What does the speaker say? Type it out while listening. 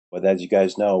But as you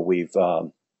guys know, we've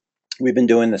been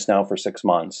doing this now for 6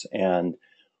 months, and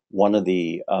one of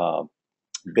the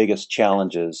biggest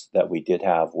challenges that we did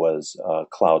have was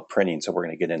cloud printing. So we're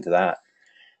going to get into that.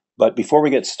 But before we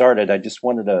get started, I just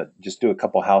wanted to just do a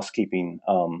couple housekeeping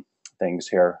things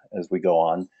here as we go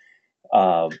on.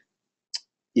 Uh,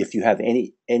 if you have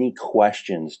any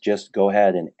questions, just go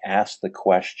ahead and ask the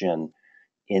question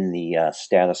in the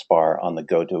status bar on the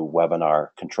GoToWebinar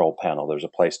control panel. There's a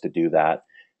place to do that,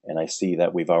 and I see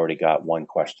that we've already got one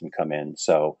question come in.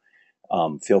 So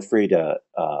feel free to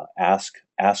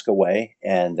ask away,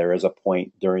 and there is a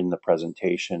point during the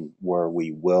presentation where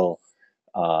we will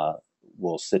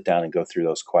sit down and go through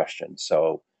those questions.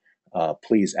 So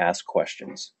please ask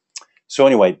questions. So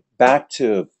anyway, back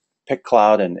to Pick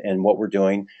Cloud and what we're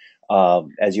doing.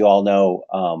 As you all know,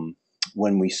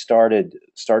 when we started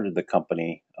the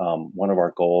company, one of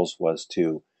our goals was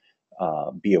to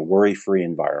be a worry-free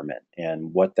environment,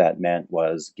 and what that meant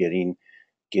was getting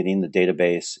the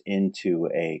database into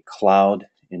a cloud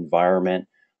environment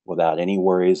without any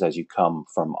worries as you come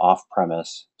from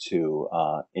off-premise to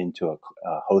into a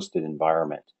hosted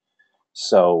environment.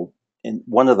 So,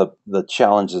 one of the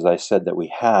challenges I said that we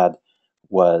had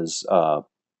was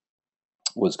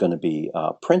going to be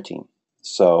printing.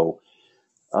 So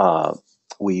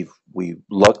we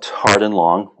looked hard and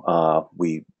long.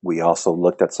 We also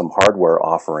looked at some hardware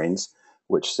offerings,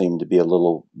 which seemed to be a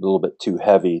little bit too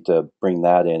heavy to bring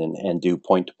that in and do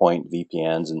point-to-point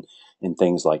VPNs and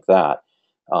things like that.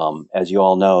 As you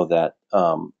all know, that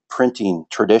printing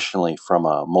traditionally from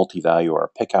a multi-value or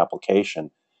a pick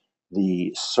application,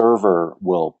 the server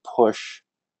will push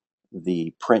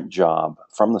the print job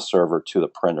from the server to the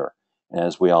printer. And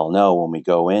as we all know, when we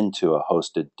go into a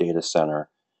hosted data center,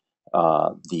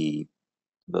 the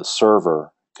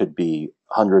server could be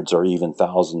hundreds or even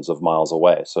thousands of miles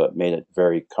away. So it made it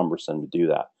very cumbersome to do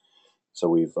that. So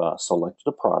we've selected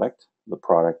a product. The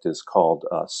product is called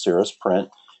Cirrus Print.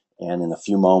 And in a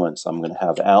few moments, I'm going to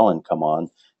have Alan come on,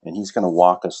 and he's going to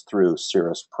walk us through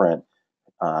Cirrus Print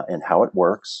and how it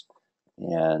works,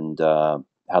 and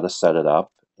how to set it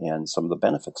up, and some of the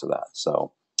benefits of that.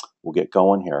 So we'll get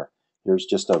going here. Here's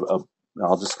just I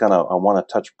want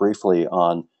to touch briefly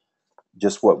on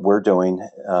just what we're doing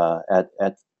at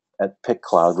Pick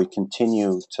Cloud. We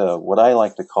continue to what I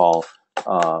like to call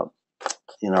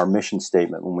in our mission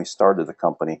statement when we started the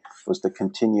company was to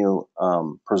continue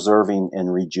preserving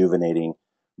and rejuvenating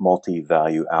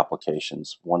multi-value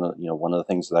applications. One of the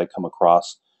things that I come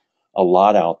across a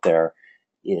lot out there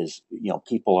is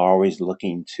people are always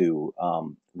looking to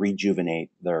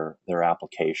rejuvenate their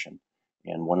application,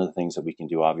 and one of the things that we can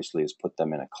do obviously is put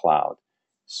them in a cloud.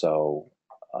 So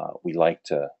we like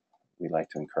to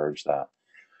encourage that.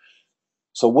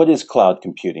 So what is cloud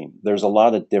computing? There's a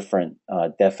lot of different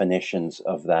definitions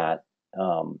of that,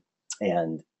 and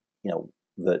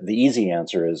the easy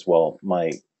answer is, well,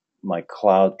 my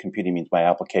cloud computing means my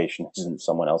application is in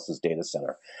someone else's data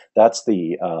center. That's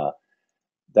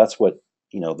what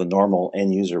the normal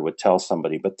end user would tell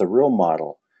somebody. But the real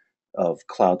model of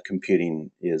cloud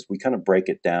computing is we kind of break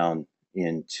it down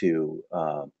into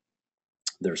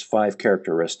there's 5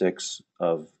 characteristics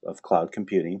of cloud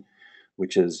computing,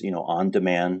 which is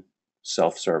on-demand,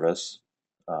 self-service,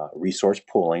 resource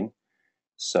pooling.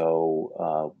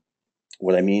 So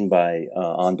what I mean by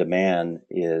on-demand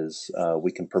is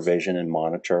we can provision and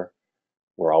monitor.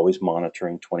 We're always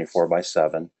monitoring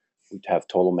 24/7. We have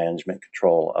total management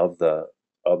control of the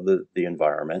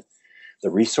environment. The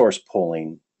resource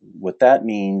pooling, what that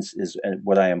means is, and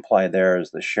what I imply there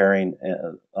is the sharing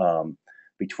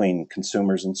between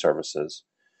consumers and services,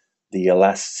 the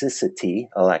elasticity,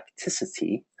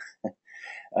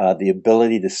 the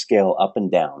ability to scale up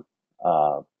and down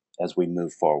as we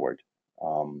move forward.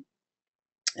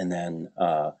 And then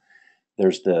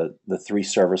there's the 3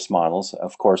 service models.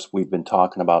 Of course, we've been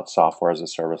talking about software as a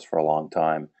service for a long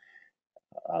time.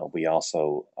 We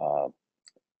also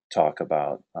talk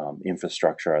about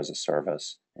infrastructure as a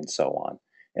service and so on.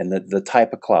 And the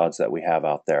type of clouds that we have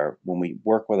out there, when we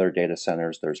work with our data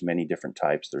centers, there's many different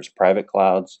types. There's private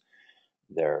clouds,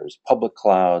 there's public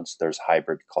clouds, there's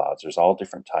hybrid clouds. There's all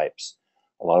different types.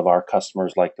 A lot of our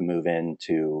customers like to move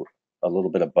into a little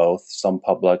bit of both, some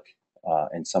public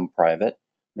and some private.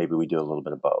 Maybe we do a little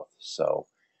bit of both. So,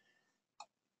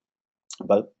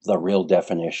 but the real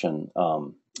definition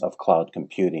of cloud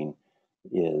computing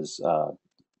is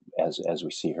as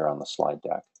we see here on the slide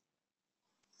deck.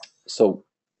 So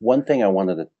one thing I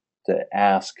wanted to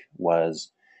ask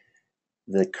was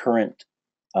the current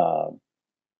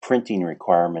printing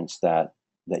requirements that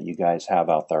you guys have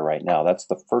out there right now. That's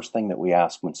the first thing that we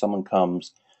ask when someone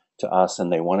comes to us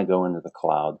and they want to go into the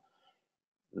cloud,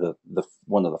 the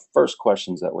one of the first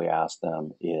questions that we ask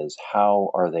them is how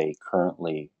are they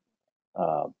currently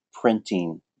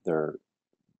printing their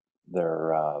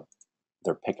their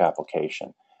pick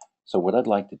application. So what I'd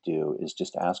like to do is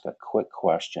just ask a quick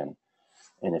question,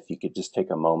 and if you could just take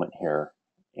a moment here,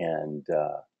 and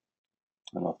I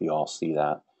don't know if you all see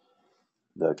that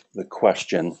the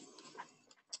question.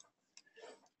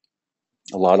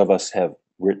 A lot of us have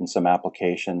written some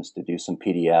applications to do some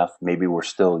PDF. Maybe we're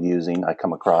still using, I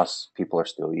come across people are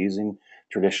still using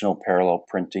traditional parallel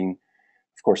printing,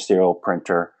 of course, serial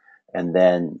printer, and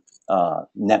then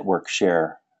network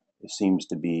share seems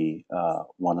to be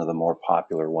one of the more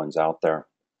popular ones out there.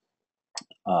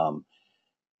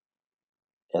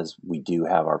 As we do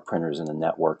have our printers in a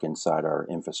network inside our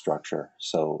infrastructure.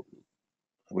 So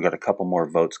we got a couple more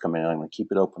votes coming in. I'm going to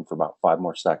keep it open for about 5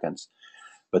 more seconds.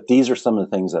 But these are some of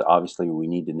the things that obviously we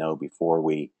need to know before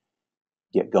we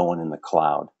get going in the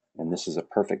cloud. And this is a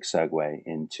perfect segue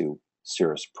into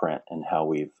Cirrus Print and how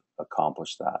we've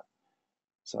accomplished that.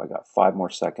 So I got 5 more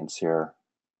seconds here.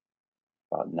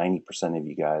 About 90% of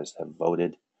you guys have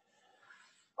voted.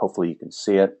 Hopefully you can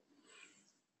see it.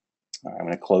 I'm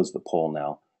going to close the poll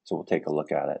now, so we'll take a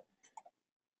look at it.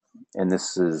 And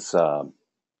this is, so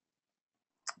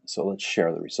let's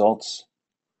share the results.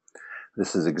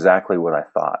 This is exactly what I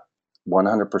thought.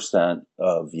 100%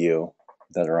 of you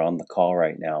that are on the call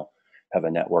right now have a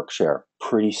network share.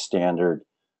 Pretty standard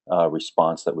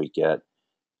response that we get,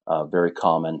 very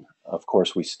common. Of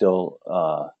course, we still,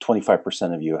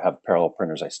 25% of you have parallel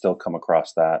printers. I still come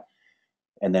across that.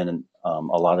 And then a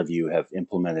lot of you have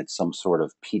implemented some sort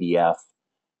of PDF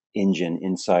engine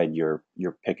inside your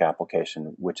pick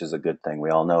application, which is a good thing.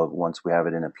 We all know once we have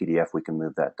it in a PDF, we can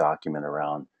move that document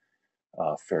around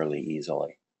fairly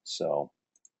easily. So,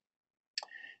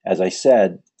 as I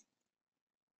said,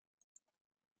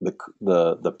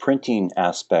 the printing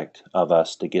aspect of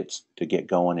us to get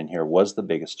going in here was the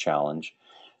biggest challenge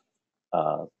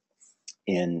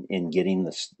in getting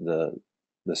the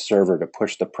server to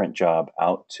push the print job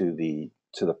out to the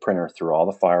printer through all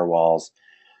the firewalls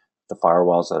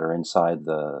that are inside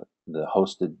the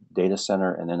hosted data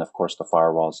center, and then of course the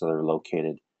firewalls that are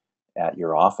located at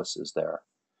your offices there.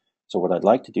 So what I'd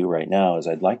like to do right now is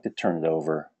I'd like to turn it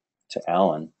over to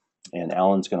Alan, and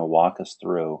Alan's going to walk us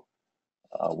through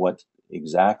what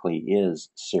exactly is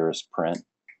Cirrus Print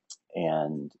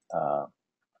and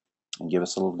give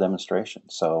us a little demonstration.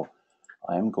 So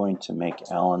I'm going to make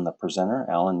Alan the presenter.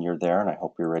 Alan, you're there, and I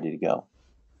hope you're ready to go.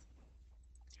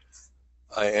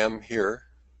 I am here.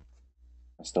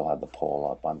 I still have the poll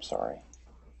up. I'm sorry.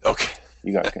 Okay.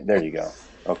 There you go.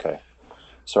 Okay.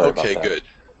 Sorry about that. Okay, good.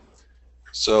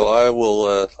 So I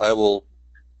will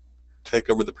take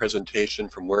over the presentation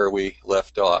from where we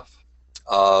left off.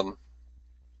 Okay,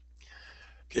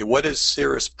 what is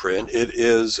Cirrus Print? It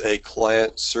is a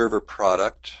client-server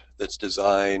product that's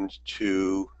designed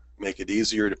to make it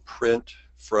easier to print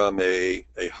from a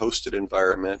hosted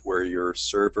environment where your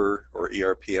server or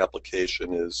ERP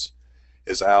application is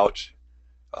out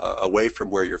away from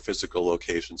where your physical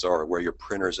locations are, where your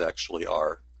printers actually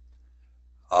are.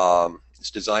 It's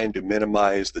designed to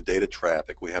minimize the data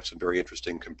traffic. We have some very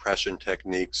interesting compression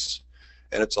techniques,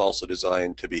 and it's also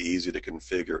designed to be easy to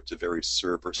configure. It's a very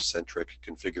server-centric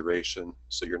configuration,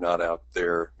 so you're not out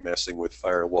there messing with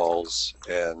firewalls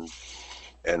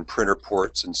and printer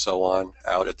ports and so on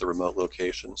out at the remote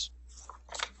locations.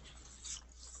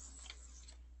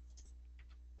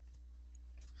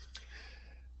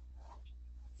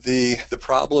 The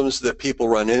problems that people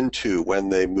run into when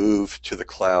they move to the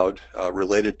cloud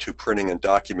related to printing and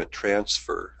document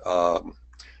transfer.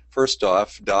 First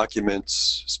off,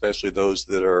 documents, especially those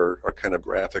that are kind of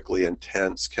graphically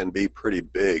intense, can be pretty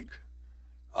big,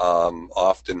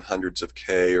 often hundreds of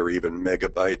K or even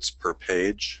megabytes per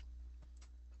page.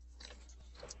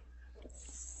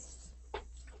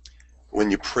 When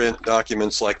you print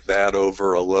documents like that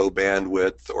over a low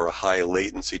bandwidth or a high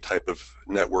latency type of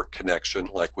network connection,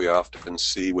 like we often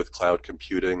see with cloud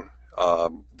computing,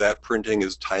 that printing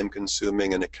is time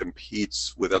consuming and it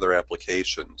competes with other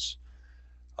applications.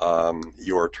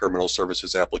 Your terminal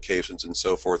services applications and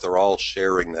so forth are all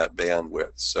sharing that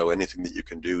bandwidth. So anything that you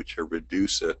can do to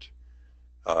reduce it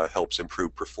helps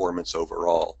improve performance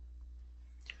overall.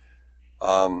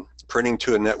 Printing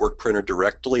to a network printer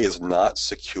directly is not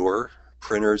secure.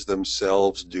 Printers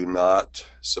themselves do not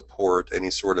support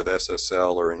any sort of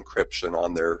SSL or encryption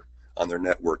on their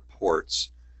network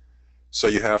ports. So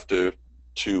you have to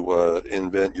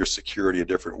invent your security a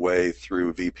different way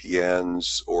through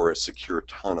VPNs or a secure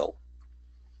tunnel.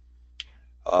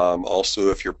 Also,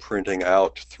 if you're printing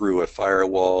out through a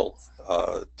firewall,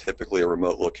 typically a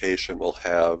remote location will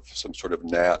have some sort of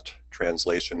NAT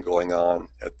translation going on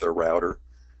at their router.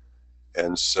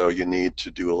 And so you need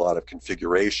to do a lot of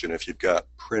configuration if you've got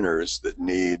printers that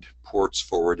need ports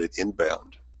forwarded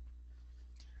inbound.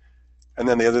 And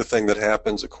then the other thing that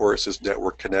happens, of course, is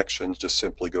network connections just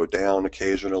simply go down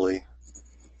occasionally,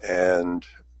 and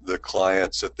the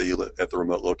clients at the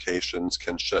remote locations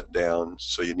can shut down.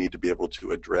 So you need to be able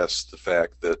to address the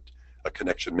fact that a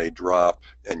connection may drop,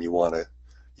 and you want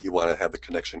to have the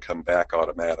connection come back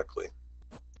automatically.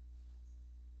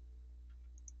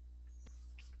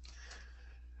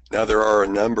 Now there are a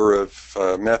number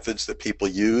of methods that people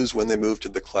use when they move to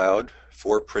the cloud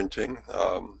for printing.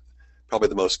 Probably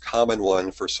the most common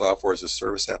one for software as a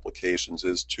service applications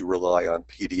is to rely on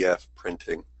PDF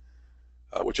printing,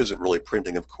 which isn't really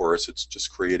printing, of course. It's just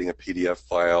creating a PDF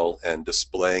file and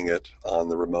displaying it on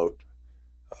the remote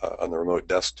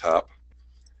desktop.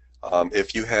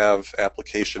 If you have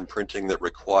application printing that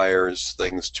requires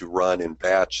things to run in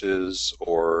batches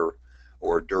or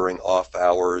during off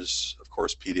hours, of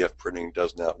course, PDF printing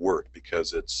does not work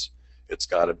because it's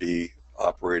got to be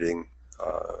operating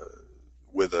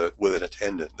with an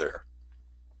attendant there.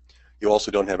 You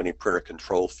also don't have any printer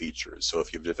control features. So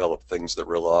if you've developed things that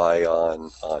rely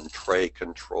on tray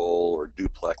control or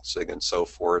duplexing and so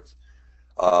forth,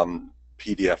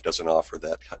 PDF doesn't offer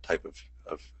that type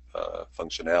of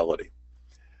functionality.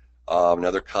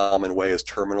 Another common way is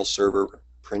terminal server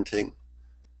printing.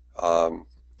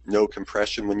 No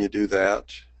compression when you do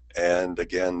that, and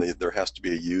again, there has to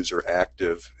be a user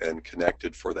active and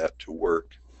connected for that to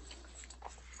work.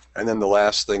 And then the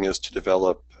last thing is to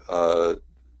develop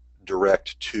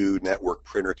direct to network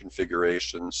printer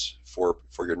configurations for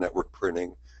your network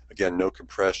printing. Again, no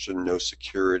compression, no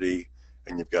security,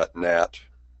 and you've got NAT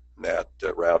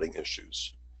routing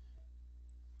issues.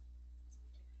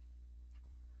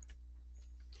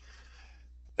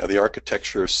 Now the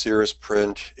architecture of Cirrus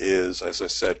Print is, as I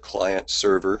said,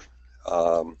 client-server.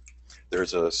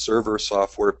 There's a server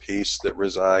software piece that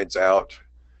resides out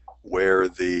where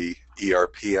the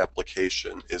ERP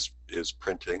application is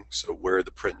printing, so where the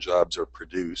print jobs are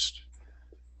produced.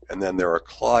 And then there are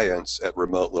clients at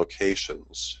remote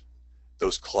locations.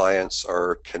 Those clients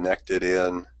are connected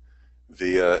in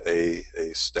via a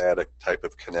static type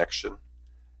of connection,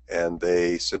 and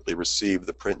they simply receive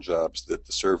the print jobs that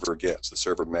the server gets. The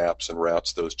server maps and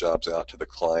routes those jobs out to the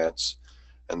clients,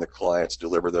 and the clients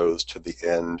deliver those to the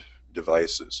end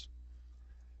devices.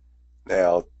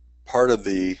 Now, part of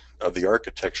the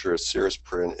architecture of Cirrus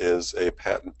Print is a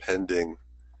patent-pending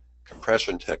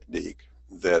compression technique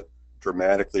that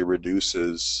dramatically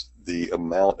reduces the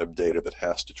amount of data that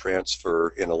has to transfer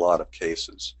in a lot of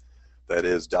cases. That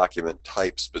is document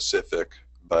type specific,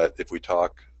 but if we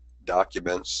talk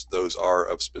documents, those are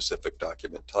of specific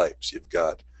document types. You've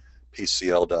got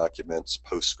PCL documents,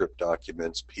 PostScript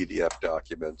documents, PDF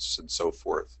documents, and so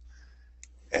forth.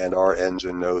 And our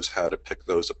engine knows how to pick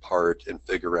those apart and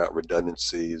figure out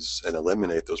redundancies and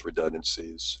eliminate those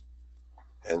redundancies.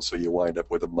 And so you wind up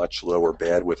with a much lower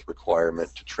bandwidth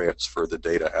requirement to transfer the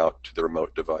data out to the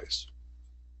remote device.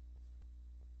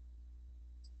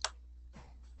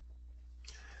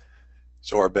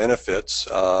 So our benefits,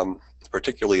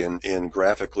 particularly in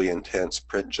graphically intense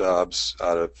print jobs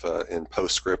out of in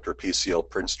PostScript or PCL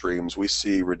print streams, we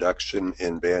see reduction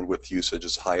in bandwidth usage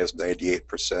as high as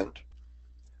 98%.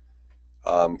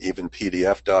 Even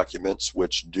PDF documents,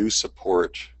 which do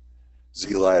support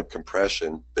zlib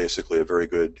compression, basically a very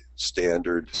good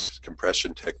standard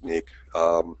compression technique,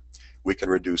 we can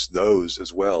reduce those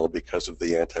as well because of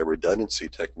the anti-redundancy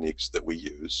techniques that we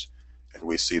use, and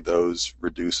we see those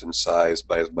reduce in size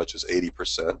by as much as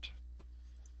 80%.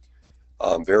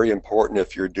 Very important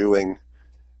if you're doing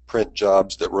print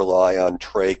jobs that rely on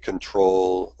tray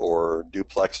control or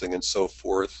duplexing and so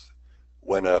forth.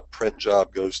 When a print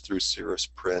job goes through Cirrus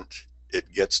Print,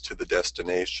 it gets to the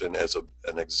destination as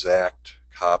an exact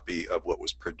copy of what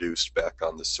was produced back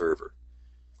on the server.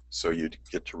 So you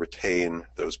get to retain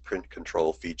those print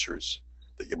control features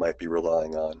that you might be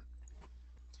relying on.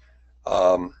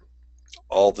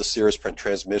 All the Cirrus Print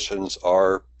transmissions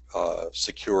are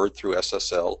secured through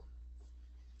SSL.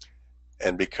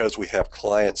 And because we have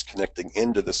clients connecting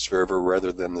into the server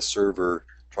rather than the server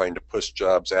trying to push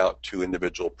jobs out to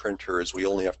individual printers, we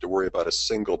only have to worry about a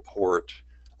single port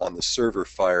on the server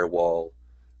firewall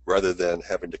rather than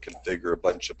having to configure a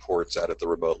bunch of ports out at the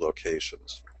remote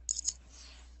locations.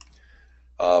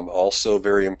 Also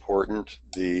very important,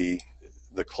 the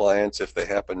clients, if they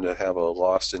happen to have a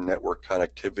loss in network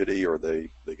connectivity or they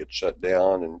get shut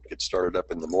down and get started up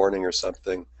in the morning or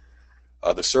something,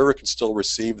 The server can still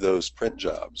receive those print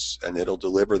jobs, and it'll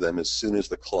deliver them as soon as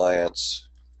the clients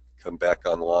come back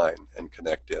online and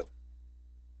connect in.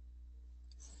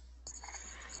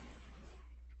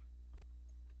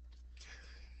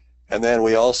 And then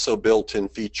we also built in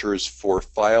features for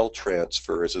file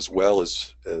transfers as well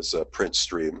as print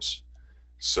streams.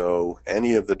 So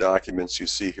any of the documents you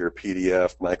see here,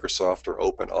 PDF, Microsoft or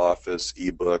OpenOffice,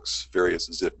 ebooks, various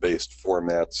zip-based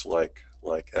formats like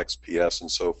XPS and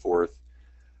so forth,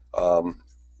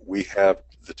 we have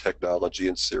the technology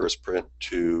in Cirrus Print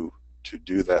to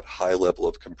do that high level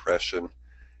of compression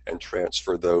and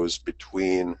transfer those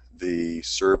between the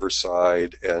server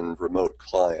side and remote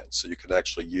clients. So you can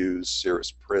actually use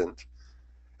Cirrus Print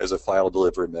as a file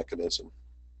delivery mechanism.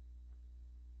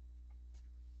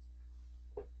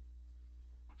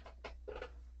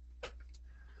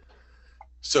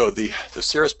 So the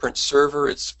Cirrus Print server,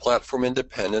 it's platform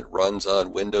independent, runs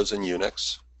on Windows and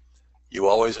Unix. You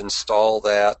always install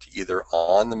that either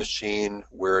on the machine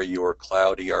where your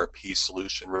cloud ERP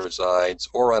solution resides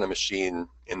or on a machine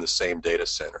in the same data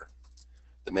center.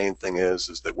 The main thing is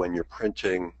that when you're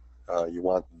printing, you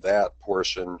want that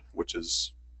portion, which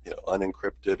is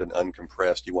unencrypted and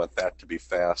uncompressed, you want that to be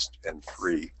fast and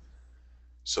free.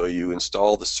 So you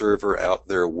install the server out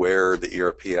there where the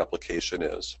ERP application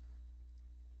is.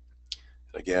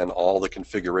 Again, all the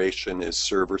configuration is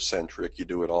server-centric. You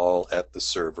do it all at the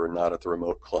server, not at the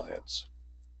remote clients.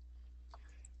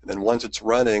 And then once it's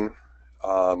running,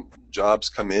 jobs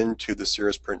come into the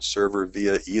Cirrus Print server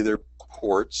via either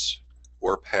ports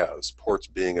or paths, ports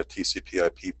being a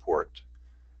TCP/IP port.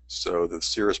 So the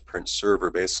Cirrus Print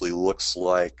server basically looks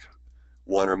like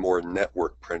one or more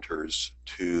network printers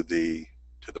to the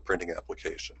printing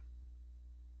application.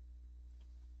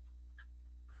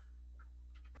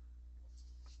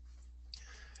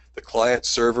 The client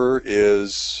server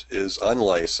is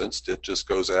unlicensed. It just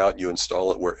goes out, you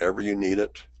install it wherever you need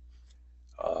it.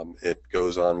 It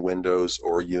goes on Windows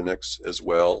or Unix as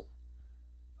well.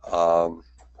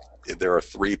 There are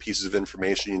 3 pieces of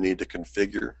information you need to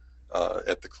configure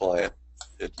at the client.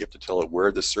 You have to tell it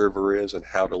where the server is and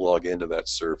how to log into that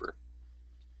server.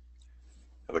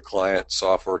 The client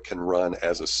software can run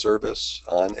as a service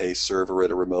on a server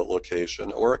at a remote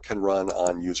location, or it can run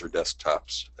on user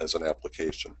desktops as an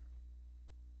application.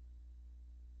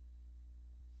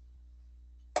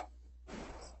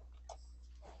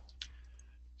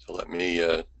 So let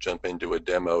me jump into a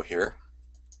demo here.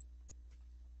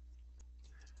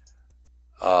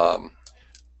 A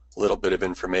little bit of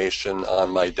information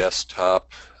on my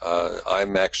desktop.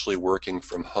 I'm actually working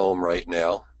from home right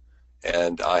now,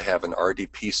 and I have an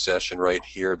RDP session right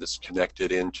here that's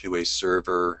connected into a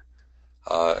server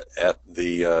at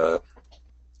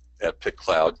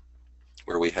PicCloud,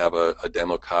 where we have a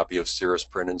demo copy of Cirrus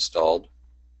Print installed.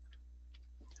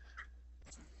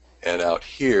 And out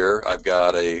here, I've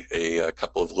got a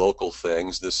couple of local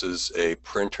things. This is a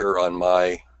printer on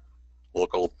my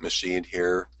local machine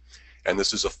here, and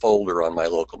this is a folder on my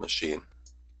local machine.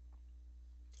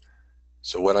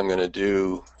 So what I'm going to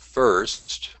do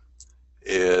first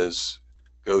is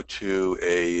go to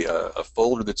a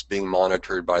folder that's being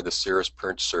monitored by the Cirrus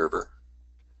Print server,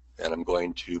 and I'm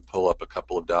going to pull up a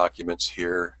couple of documents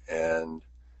here and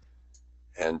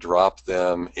drop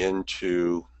them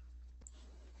into,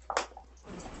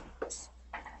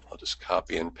 I'll just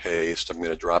copy and paste. I'm going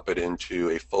to drop it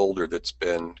into a folder that's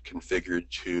been configured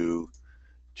to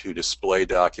display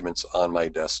documents on my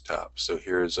desktop. So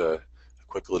here's a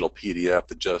quick little PDF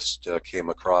that just came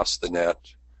across the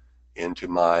net into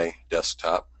my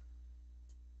desktop.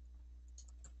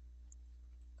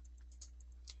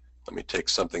 Let me take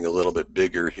something a little bit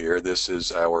bigger here. This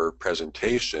is our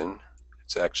presentation.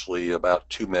 It's actually about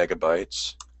 2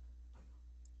 megabytes.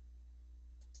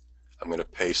 I'm going to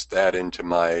paste that into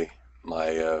my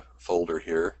folder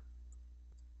here.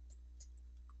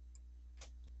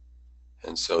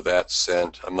 And so that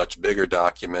sent a much bigger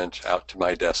document out to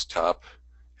my desktop,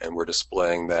 and we're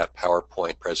displaying that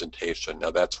PowerPoint presentation.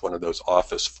 Now that's one of those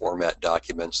Office format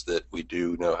documents that we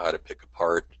do know how to pick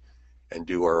apart and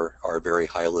do our very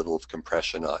high level of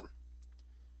compression on.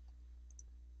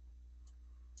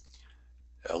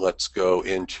 Now let's go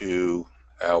into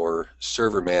our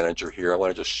server manager here. I want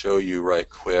to just show you right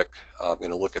quick. I'm going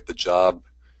to look at the job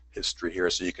history here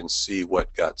so you can see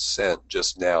what got sent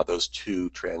just now, those 2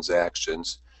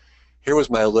 transactions. Here was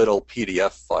my little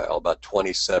PDF file, about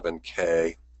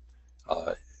 27K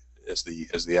as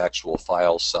the actual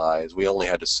file size. We only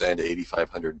had to send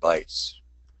 8,500 bytes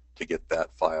to get that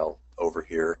file over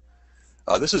here.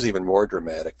 This is even more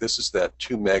dramatic. This is that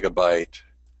 2 megabyte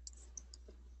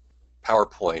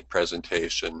PowerPoint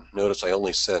presentation. Notice I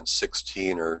only sent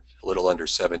 16 or a little under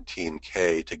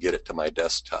 17K to get it to my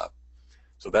desktop.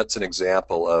 So that's an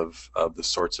example of the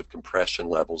sorts of compression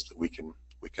levels that we can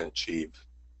achieve.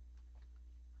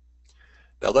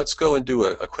 Now let's go and do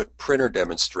a quick printer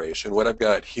demonstration. What I've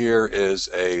got here is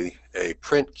a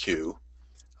print queue.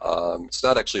 It's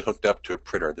not actually hooked up to a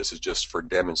printer. This is just for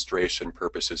demonstration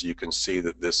purposes. You can see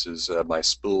that this is my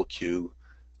spool queue.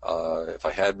 If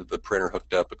I had the printer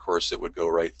hooked up, of course, it would go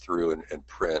right through and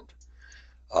print.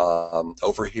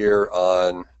 Over here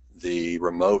on the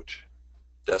remote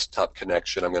desktop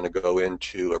connection, I'm going to go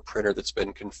into a printer that's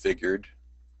been configured.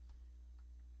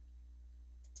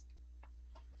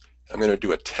 I'm going to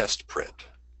do a test print.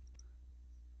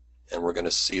 And we're going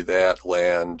to see that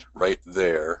land right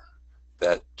there.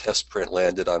 That test print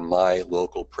landed on my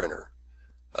local printer.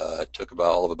 It took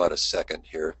all of about a second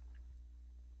here.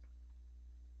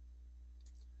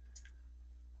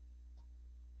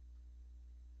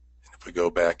 And if we go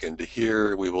back into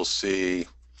here, we will see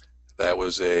that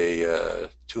was a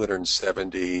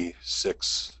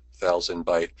 276,000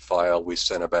 byte file. We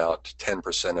sent about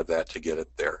 10% of that to get it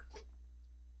there.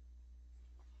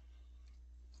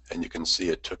 And you can see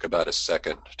it took about a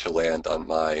second to land on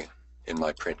in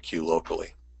my print queue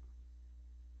locally.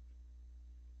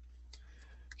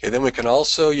 Okay, then we can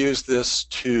also use this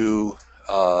to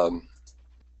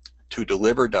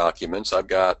deliver documents. I've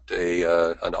got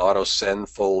an auto send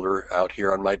folder out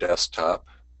here on my desktop,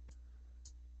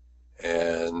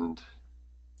 and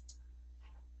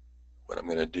what I'm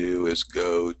going to do is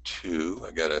go to,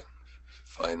 I got to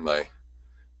find my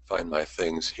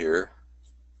things here.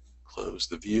 Close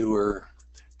the viewer.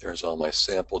 There's all my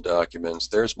sample documents.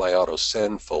 There's my auto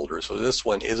send folder. So this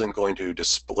one isn't going to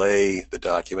display the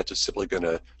documents. It's simply going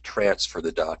to transfer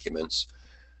the documents.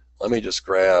 Let me just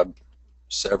grab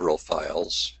several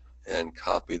files and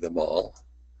copy them all.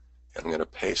 I'm going to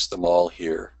paste them all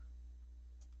here.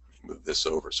 Move this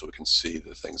over so we can see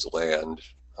the things land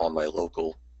on my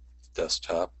local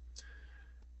desktop.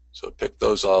 So pick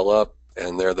those all up,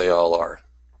 and there they all are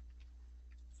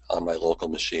on my local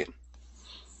machine.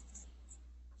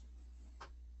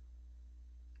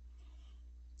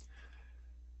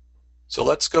 So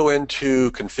let's go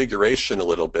into configuration a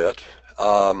little bit.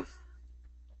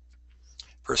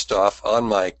 First off, on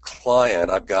my client,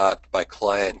 I've got my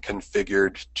client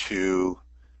configured to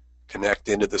connect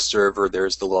into the server.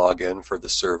 There's the login for the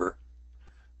server.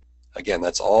 Again,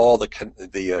 that's all the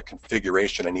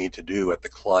configuration I need to do at the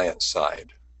client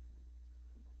side.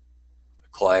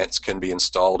 Clients can be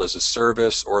installed as a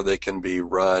service, or they can be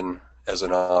run as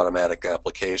an automatic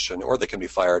application, or they can be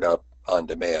fired up on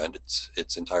demand.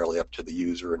 It's entirely up to the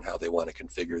user and how they want to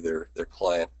configure their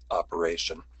client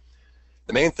operation.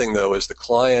 The main thing, though, is the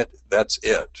client. That's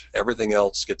it. Everything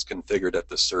else gets configured at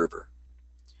the server.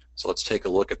 So let's take a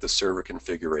look at the server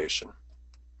configuration.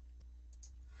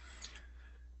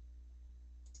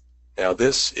 Now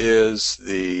this is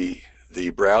the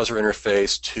browser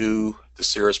interface to the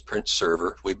Cirrus Print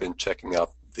server. We've been checking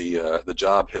out the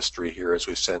job history here as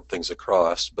we sent things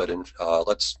across, but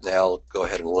let's now go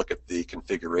ahead and look at the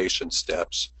configuration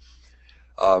steps.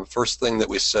 First thing that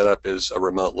we set up is a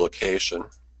remote location.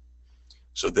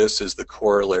 So this is the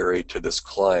corollary to this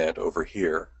client over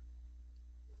here.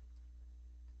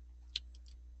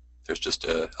 There's just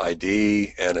an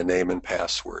ID and a name and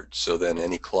password, so then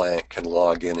any client can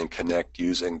log in and connect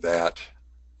using that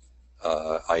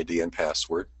ID and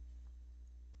password.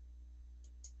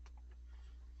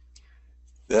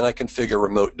 Then I configure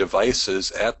remote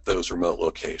devices at those remote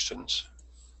locations.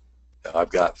 Now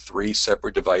I've got 3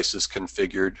 separate devices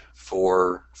configured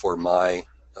for my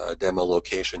demo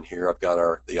location here. I've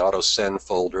got the auto send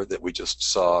folder that we just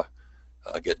saw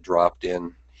get dropped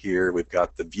in here. We've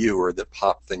got the viewer that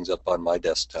popped things up on my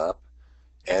desktop,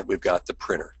 and we've got the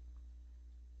printer.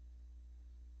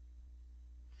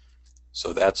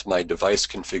 So that's my device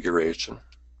configuration.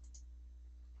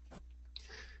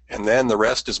 And then the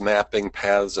rest is mapping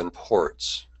paths and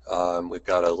ports. We've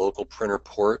got a local printer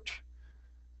port.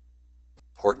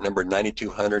 Port number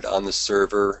 9200 on the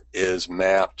server is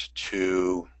mapped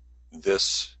to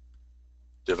this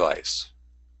device,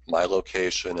 my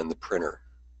location and the printer.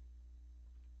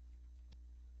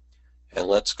 And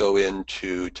let's go in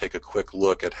to take a quick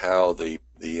look at how the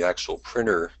actual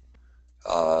printer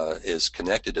is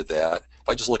connected to that. If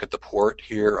I just look at the port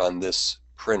here on this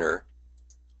printer,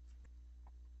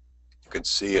 you can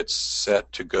see it's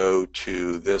set to go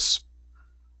to this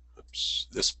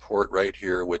port right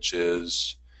here, which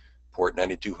is port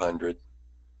 9200.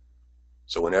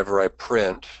 So whenever I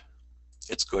print,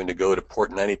 it's going to go to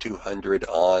port 9200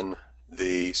 on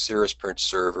the Cirrus print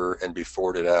server and be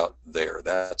forwarded out there.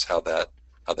 That's how that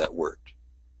worked.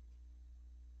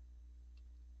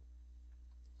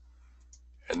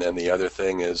 And then the other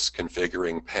thing is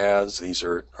configuring paths. These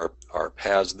are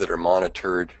paths that are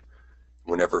monitored.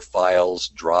 Whenever files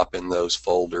drop in those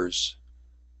folders,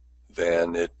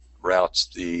 then it routes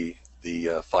the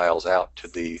files out to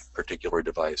the particular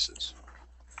devices.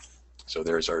 So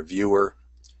there's our viewer.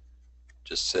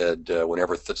 Just said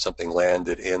whenever something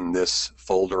landed in this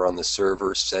folder on the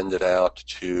server, send it out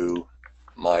to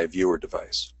my viewer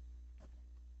device.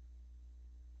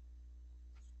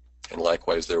 And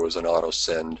likewise, there was an auto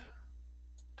send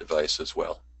device as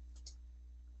well,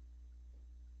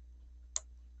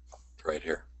 right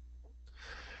here.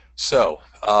 So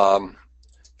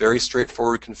very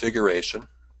straightforward configuration,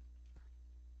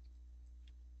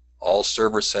 all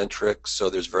server centric, so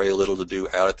there's very little to do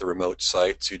out at the remote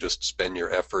sites. You just spend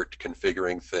your effort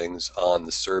configuring things on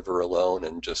the server alone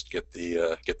and just get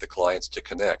the clients to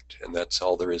connect, and that's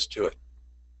all there is to it.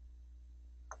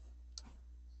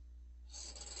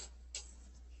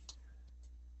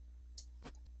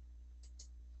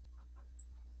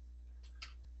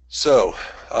 So,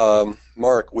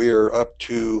 Mark, we are up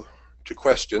to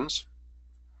questions.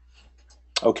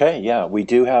 Okay, yeah, we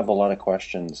do have a lot of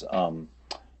questions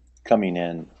coming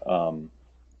in.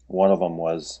 One of them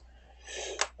was,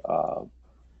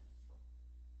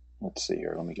 let's see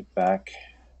here, let me get back.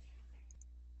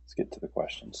 Let's get to the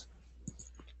questions.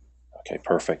 Okay,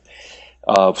 perfect.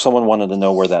 Someone wanted to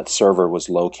know where that server was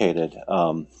located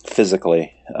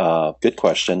physically. Good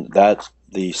question.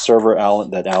 The server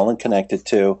that Alan connected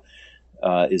to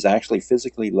is actually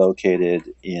physically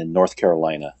located in North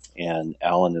Carolina, and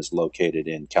Alan is located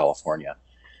in California.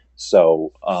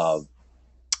 So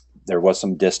there was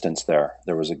some distance there.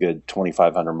 There was a good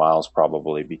 2,500 miles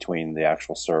probably between the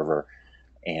actual server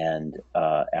and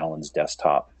Alan's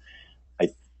desktop.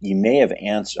 You may have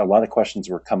answered, a lot of questions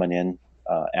were coming in,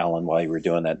 Alan, while you were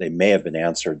doing that. They may have been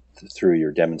answered through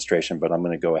your demonstration, but I'm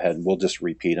going to go ahead and we'll just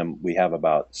repeat them. We have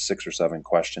about 6 or 7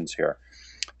 questions here.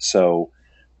 So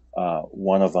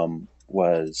one of them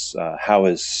was, how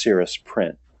is Cirrus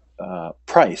Print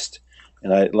priced?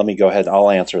 And let me go ahead.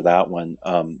 I'll answer that one.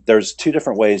 There's 2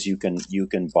 different ways you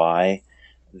can buy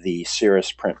the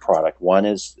Cirrus Print product. One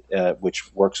is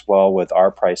which works well with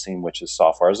our pricing, which is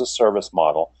software as a service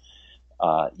model.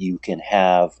 You can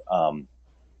have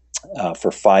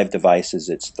for 5 devices,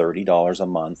 it's $30 a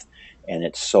month, and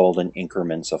it's sold in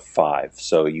increments of 5.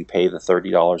 So you pay the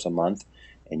 $30 a month,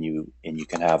 and you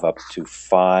can have up to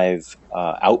 5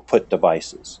 output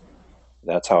devices.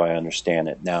 That's how I understand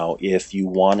it. Now, if you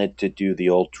wanted to do the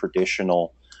old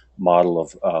traditional model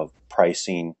of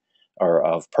pricing or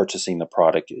of purchasing the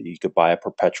product, you could buy a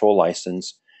perpetual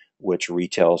license, which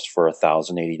retails for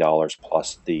 $1,080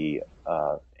 plus the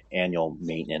annual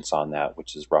maintenance on that,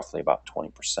 which is roughly about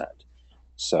 20%.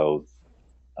 So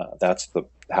that's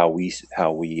how we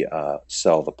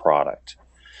sell the product.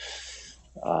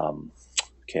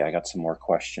 Okay, I got some more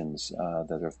questions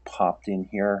that have popped in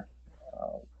here.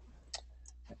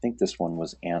 I think this one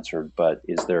was answered, but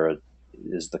is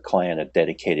the client a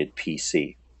dedicated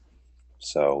PC?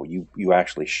 So you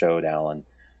actually showed Alan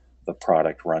the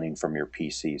product running from your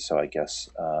PC. So I guess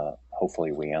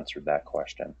hopefully we answered that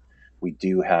question. We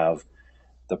do have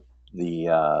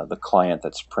the client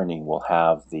that's printing will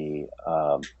have the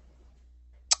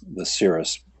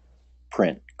Cirrus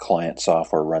Print client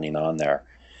software running on there.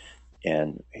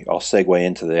 And I'll segue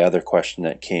into the other question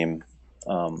that came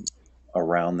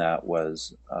around that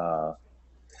was, let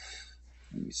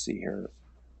me see here,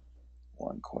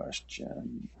 one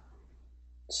question.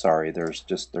 Sorry, they're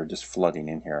just flooding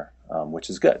in here, which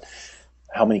is good.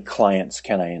 How many clients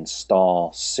can I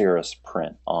install Cirrus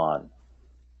Print on?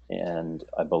 And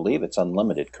I believe it's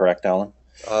unlimited, correct, Alan?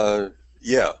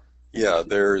 Yeah.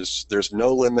 There's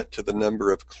no limit to the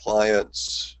number of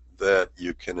clients that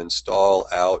you can install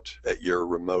out at your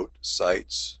remote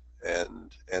sites, and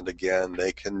again,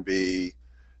 they can be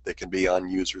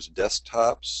on users'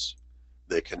 desktops,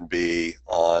 they can be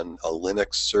on a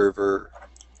Linux server,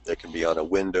 they can be on a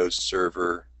Windows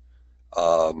server.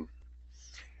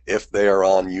 If they are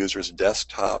on users'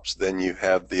 desktops, then you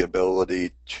have the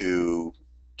ability to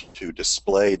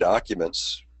display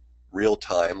documents real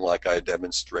time, like I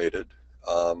demonstrated.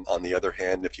 On the other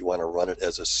hand, if you want to run it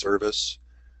as a service,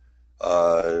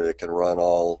 it can run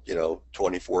all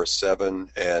 24/7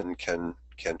 and can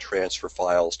transfer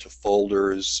files to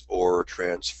folders or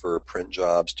transfer print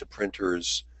jobs to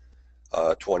printers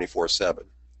 24/7.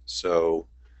 So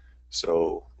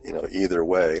either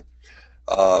way.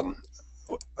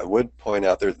 I would point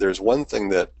out there's one thing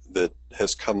that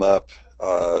has come up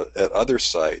at other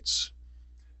sites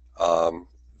um,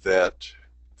 that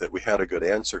that we had a good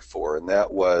answer for, and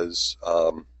that was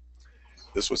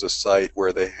this was a site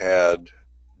where they had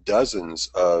dozens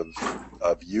of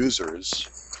users,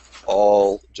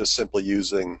 all just simply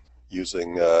using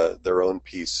their own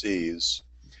PCs,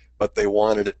 but they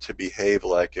wanted it to behave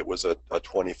like it was a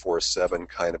 24/7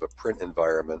 kind of a print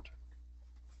environment,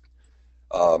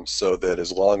 so that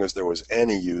as long as there was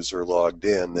any user logged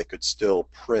in, they could still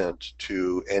print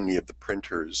to any of the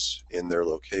printers in their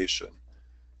location.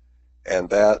 And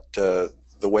that the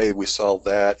way we solve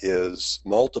that is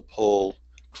multiple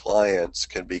clients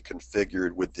can be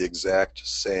configured with the exact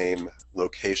same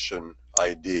location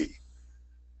ID.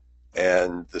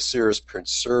 And the Cirrus Print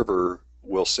server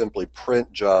will simply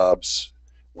print jobs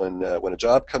when a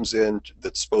job comes in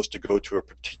that's supposed to go to a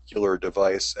particular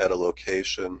device at a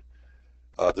location.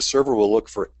 The server will look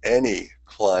for any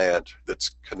client that's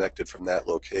connected from that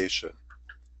location,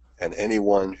 and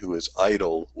anyone who is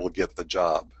idle will get the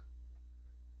job.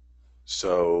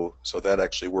 So that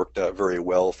actually worked out very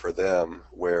well for them,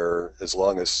 where as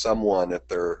long as someone at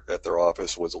their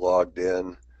office was logged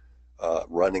in,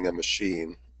 running a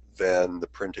machine, then the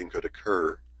printing could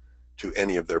occur to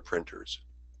any of their printers.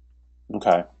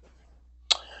 Okay.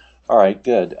 All right,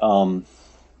 good.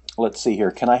 Let's see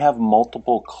here. Can I have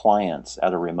multiple clients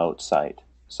at a remote site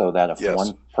so that if Yes.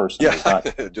 one person Yeah.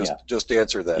 is not, just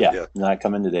answer that. yeah, Yeah. not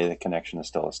come in today, the connection is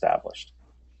still established.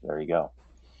 There you go.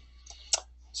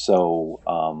 So,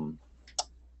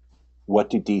 what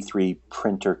do D3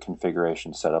 printer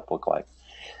configuration setup look like?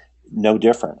 No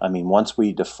different. I mean, once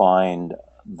we defined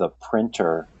the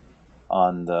printer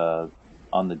on the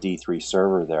D3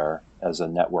 server there as a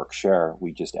network share,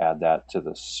 we just add that to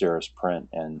the Cirrus print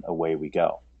and away we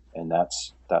go. And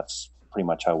that's pretty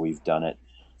much how we've done it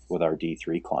with our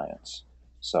D3 clients.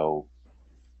 So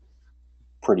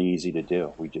pretty easy to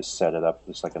do. We just set it up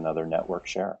just like another network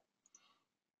share.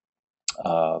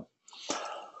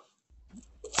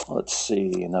 Let's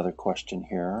see, another question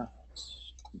here.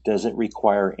 Does it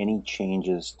require any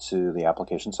changes to the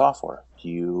application software? Do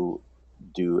you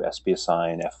do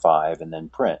SDSI and F5 and then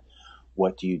print?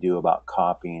 What do you do about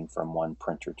copying from one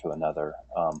printer to another?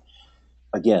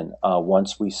 Again,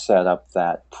 once we set up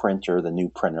that printer, the new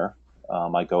printer,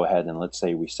 I go ahead and let's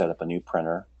say we set up a new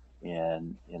printer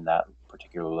in that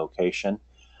particular location.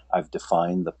 I've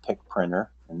defined the pick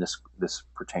printer, and this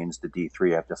pertains to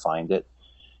D3. I've defined it,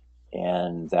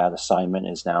 and that assignment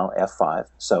is now F5.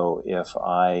 So if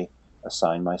I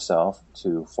assign myself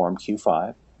to form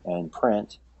Q5 and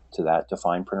print to that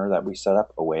defined printer that we set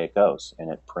up, away it goes, and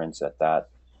it prints at that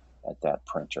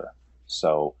printer.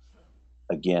 So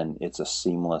again, it's a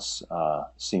seamless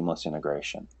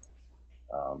integration.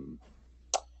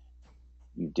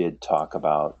 You did talk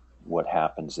about what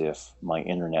happens if my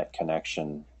internet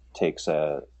connection takes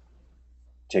a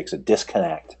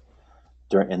disconnect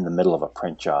in the middle of a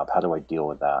print job. How do I deal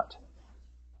with that?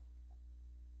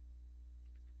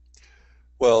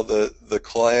 Well, the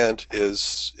client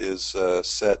is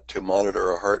set to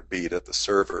monitor a heartbeat at the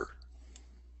server,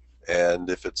 and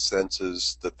if it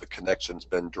senses that the connection's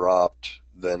been dropped,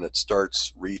 then it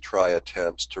starts retry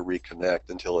attempts to reconnect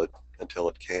until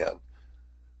it can.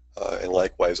 And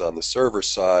likewise on the server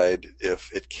side,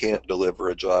 if it can't deliver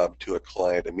a job to a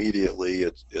client immediately,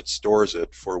 it stores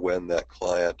it for when that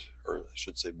client, or I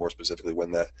should say more specifically,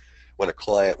 when a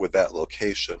client with that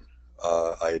location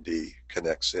ID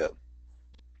connects in.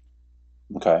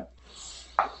 Okay.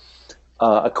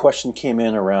 A question came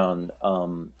in around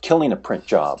killing a print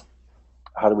job.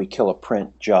 How do we kill a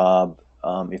print job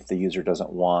if the user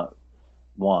doesn't want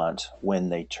when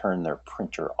they turn their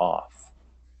printer off?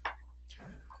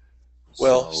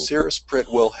 Well, Cirrus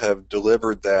Print will have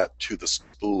delivered that to the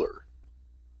spooler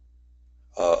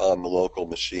on the local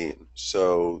machine.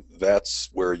 So that's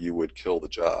where you would kill the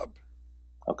job.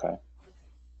 Okay.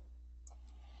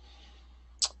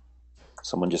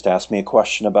 Someone just asked me a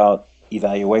question about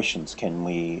evaluations. Can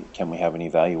we have an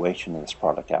evaluation of this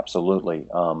product? Absolutely.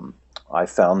 I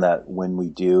found that when we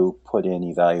do put in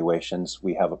evaluations,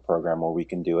 we have a program where we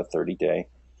can do a 30-day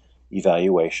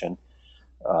evaluation.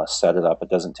 Set it up. It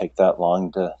doesn't take that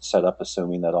long to set up,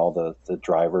 assuming that all the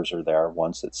drivers are there.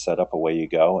 Once it's set up, away you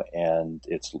go, and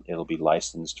it'll be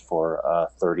licensed for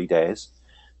 30 days.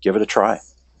 Give it a try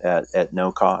at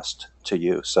no cost to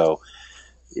you. So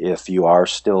if you are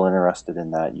still interested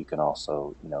in that, you can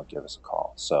also give us a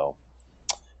call. So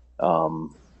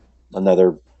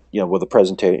another with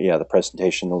the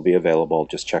presentation will be available.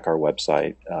 Just check our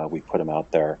website. We put them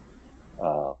out there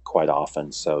quite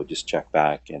often, so just check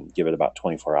back and give it about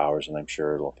 24 hours, and I'm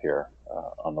sure it'll appear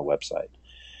on the website.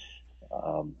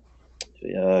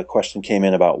 question came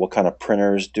in about what kind of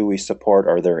printers do we support.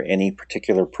 Are there any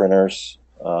particular printers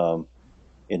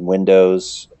in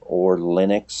Windows or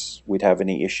Linux we'd have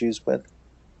any issues with?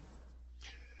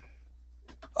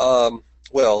 Um,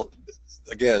 well,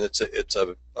 again, it's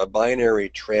a binary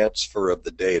transfer of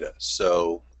the data.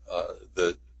 So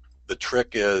the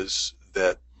trick is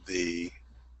that the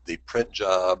print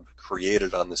job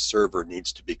created on the server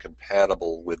needs to be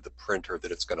compatible with the printer that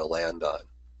it's going to land on.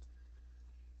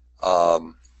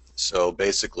 So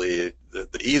basically,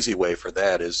 the easy way for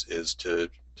that is to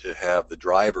have the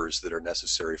drivers that are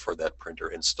necessary for that printer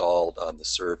installed on the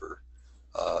server.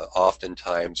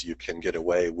 Oftentimes you can get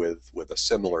away with a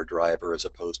similar driver as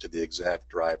opposed to the exact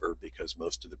driver, because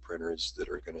most of the printers that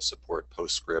are going to support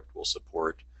PostScript will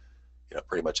support,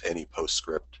 pretty much any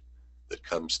PostScript that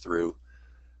comes through.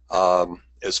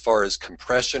 As far as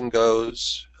compression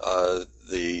goes,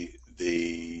 the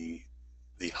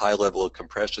high level of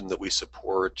compression that we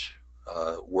support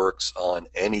works on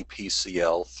any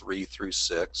PCL 3 through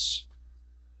 6.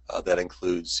 That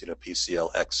includes,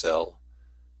 PCL XL,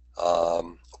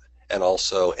 and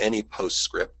also any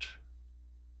PostScript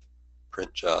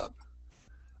print job.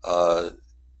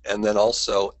 And then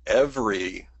also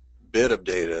every bit of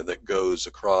data that goes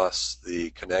across the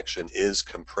connection is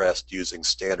compressed using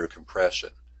standard compression.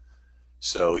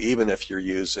 So even if you're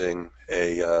using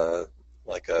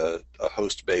like a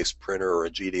host-based printer or a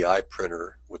GDI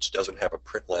printer, which doesn't have a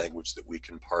print language that we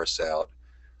can parse out,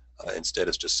 instead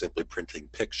it's just simply printing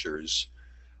pictures,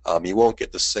 you won't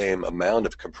get the same amount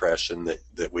of compression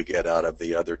that we get out of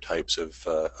the other types of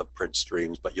print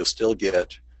streams, but you'll still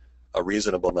get a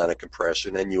reasonable amount of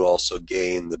compression, and you also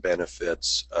gain the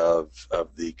benefits of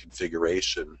the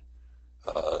configuration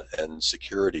and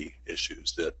security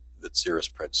issues that Cirrus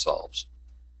Print solves.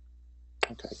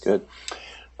 Okay, good.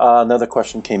 Another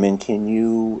question came in. Can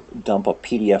you dump a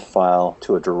PDF file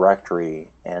to a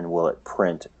directory and will it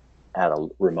print at a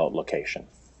remote location?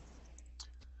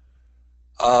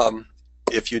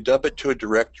 If you dump it to a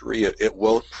directory, it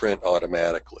won't print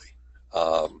automatically.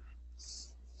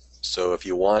 So if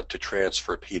you want to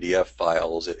transfer PDF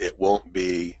files, it won't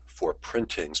be for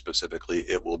printing specifically.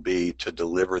 It will be to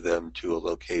deliver them to a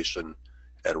location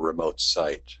at a remote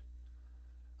site.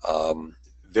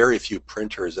 Very few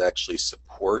printers actually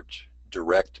support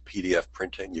direct PDF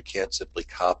printing. You can't simply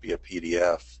copy a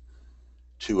PDF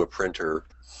to a printer,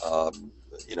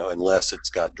 unless it's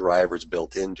got drivers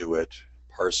built into it,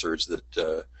 parsers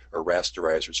that or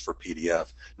rasterizers for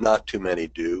PDF. Not too many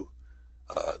do.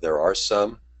 There are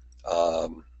some,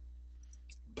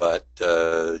 but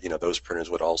those printers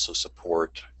would also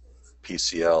support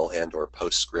PCL and or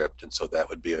PostScript, and so that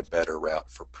would be a better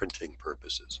route for printing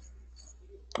purposes.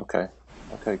 Okay.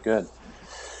 Okay, good.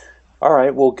 All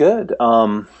right, well, good.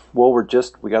 Well,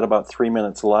 we got about 3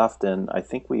 minutes left, and I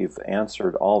think we've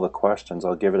answered all the questions.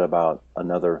 I'll give it about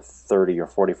another 30 or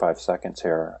 45 seconds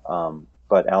here.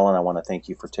 But Alan, I want to thank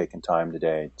you for taking time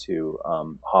today to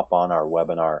hop on our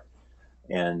webinar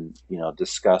and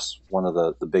discuss one of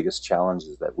the biggest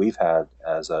challenges that we've had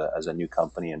as a new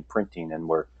company in printing, and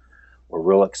we're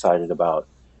real excited about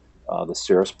the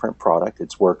Cirrus Print product.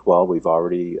 It's worked well. We've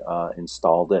already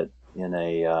installed it in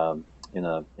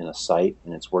a site,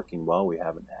 and it's working well. We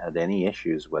haven't had any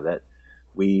issues with it.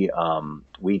 We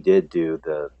did do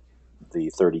the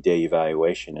 30-day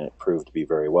evaluation, and it proved to be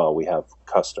very well. We have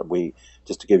just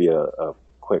to give you a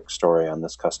quick story on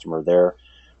this customer. They're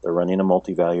running a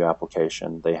multi-value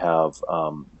application. They have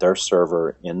their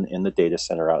server in the data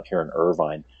center out here in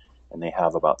Irvine, and they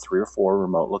have about 3 or 4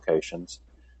 remote locations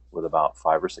with about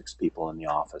 5 or 6 people in the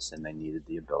office, and they needed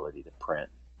the ability to print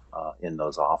in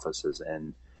those offices.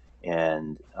 And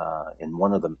in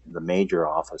one of the major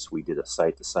office, we did a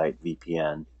site-to-site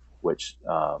VPN, which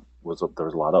there was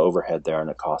a lot of overhead there, and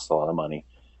it cost a lot of money.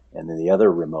 And then the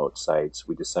other remote sites,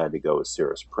 we decided to go with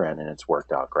Cirrus Print, and it's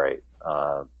worked out great.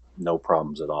 No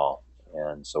problems at all.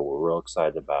 And so we're real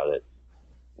excited about it,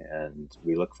 and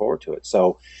we look forward to it.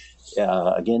 So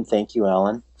again, thank you,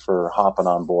 Alan, for hopping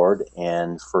on board.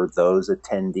 And for those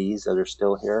attendees that are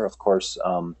still here, of course,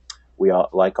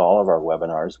 like all of our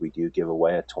webinars, we do give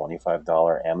away a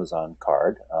 $25 Amazon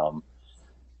card.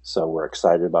 So we're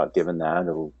excited about giving that.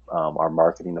 Our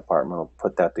marketing department will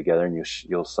put that together, and you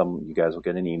guys will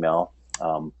get an email.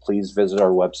 Please visit our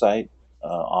website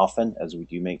often as we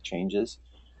do make changes.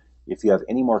 If you have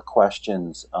any more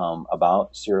questions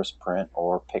about Cirrus Print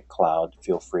or PicCloud,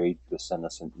 feel free to send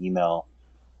us an email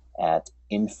at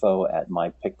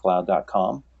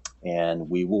info@mypickcloud.com, and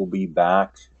we will be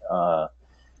back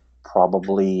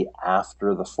probably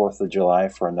after the 4th of July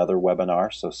for another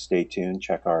webinar. So stay tuned.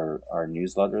 Check our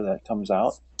newsletter that comes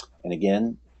out. And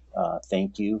again,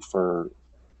 thank you for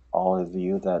all of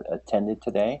you that attended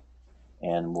today,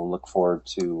 and we'll look forward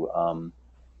to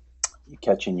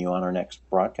catching you on our next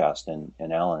broadcast. And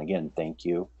Alan, again, thank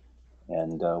you,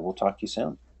 and we'll talk to you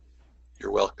soon.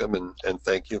 You're welcome, and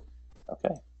thank you.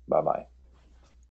 Okay, bye bye.